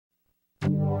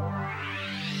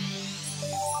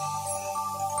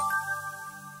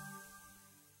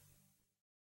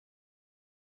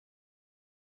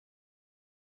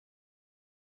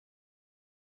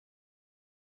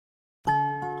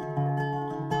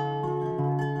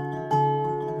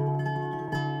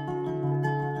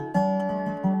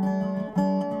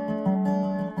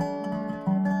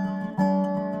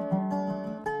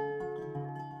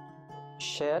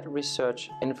research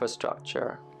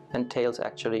infrastructure entails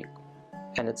actually,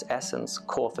 in its essence,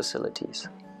 core facilities.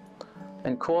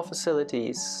 And core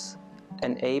facilities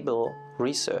enable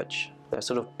research. They're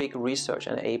sort of big research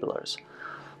enablers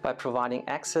by providing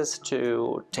access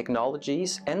to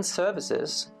technologies and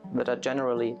services that are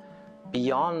generally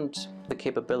beyond the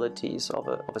capabilities of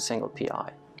a single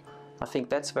PI. I think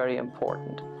that's very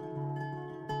important.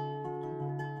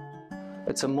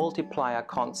 It's a multiplier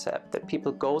concept that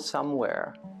people go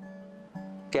somewhere,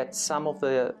 get some of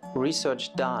the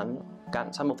research done,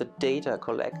 get some of the data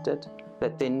collected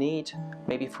that they need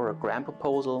maybe for a grant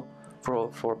proposal,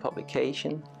 for a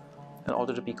publication, in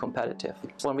order to be competitive.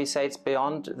 When we say it's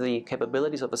beyond the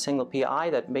capabilities of a single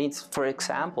PI, that means, for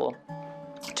example,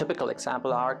 a typical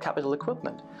example are capital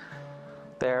equipment.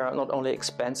 They're not only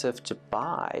expensive to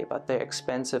buy, but they're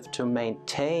expensive to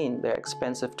maintain, they're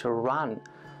expensive to run.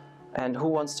 And who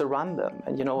wants to run them?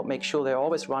 And, make sure they're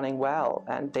always running well,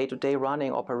 and day-to-day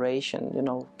running operation,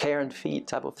 care and feed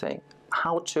type of thing.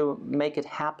 How to make it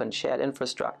happen, shared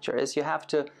infrastructure, is you have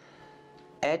to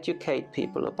educate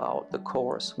people about the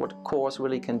course, what the course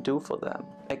really can do for them,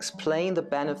 explain the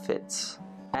benefits,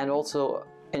 and also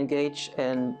engage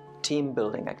in team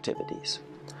building activities.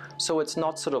 So it's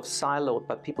not sort of siloed,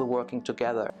 but people working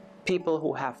together. People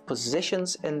who have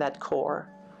positions in that core,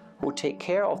 who take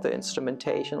care of the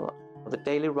instrumentation, the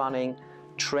daily running,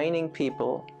 training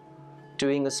people,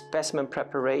 doing a specimen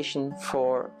preparation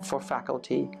for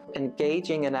faculty,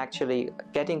 engaging in actually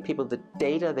getting people the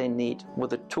data they need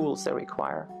with the tools they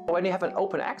require. When you have an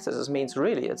open access, this means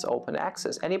really it's open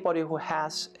access. Anybody who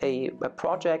has a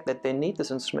project that they need this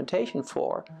instrumentation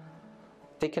for,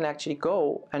 they can actually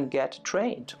go and get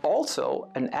trained. Also,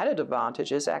 an added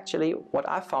advantage is actually what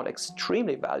I found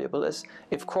extremely valuable is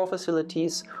if core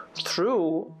facilities,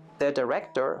 through their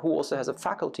director, who also has a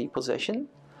faculty position,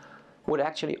 would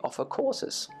actually offer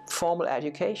courses, formal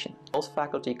education. Most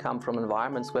faculty come from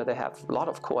environments where they have a lot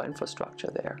of core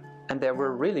infrastructure there. And they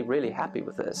were really, really happy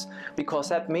with this, because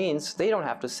that means they don't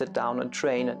have to sit down and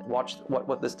train and watch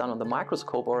what is done on the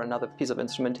microscope or another piece of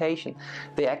instrumentation.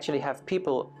 They actually have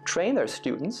people train their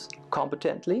students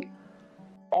competently. In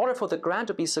order for the grant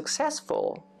to be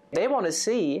successful, they want to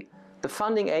see the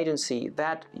funding agency,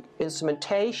 that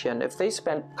instrumentation, if they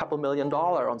spend a couple $1 million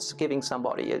on giving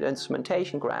somebody an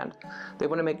instrumentation grant, they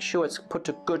want to make sure it's put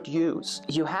to good use.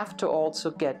 You have to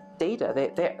also get data.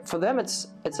 For them, it's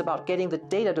about getting the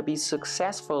data to be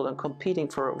successful and competing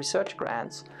for research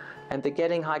grants, and they're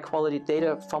getting high quality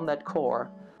data from that core.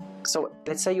 So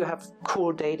let's say you have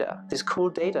cool data. This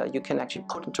cool data you can actually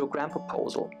put into a grant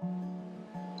proposal.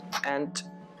 And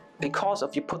because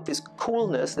of you put this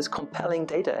coolness, this compelling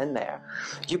data in there,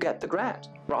 you get the grant,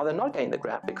 rather than not getting the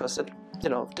grant because it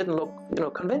didn't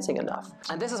look convincing enough.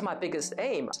 And this is my biggest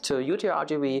aim, to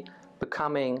UTRGV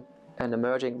becoming an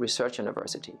emerging research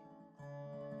university.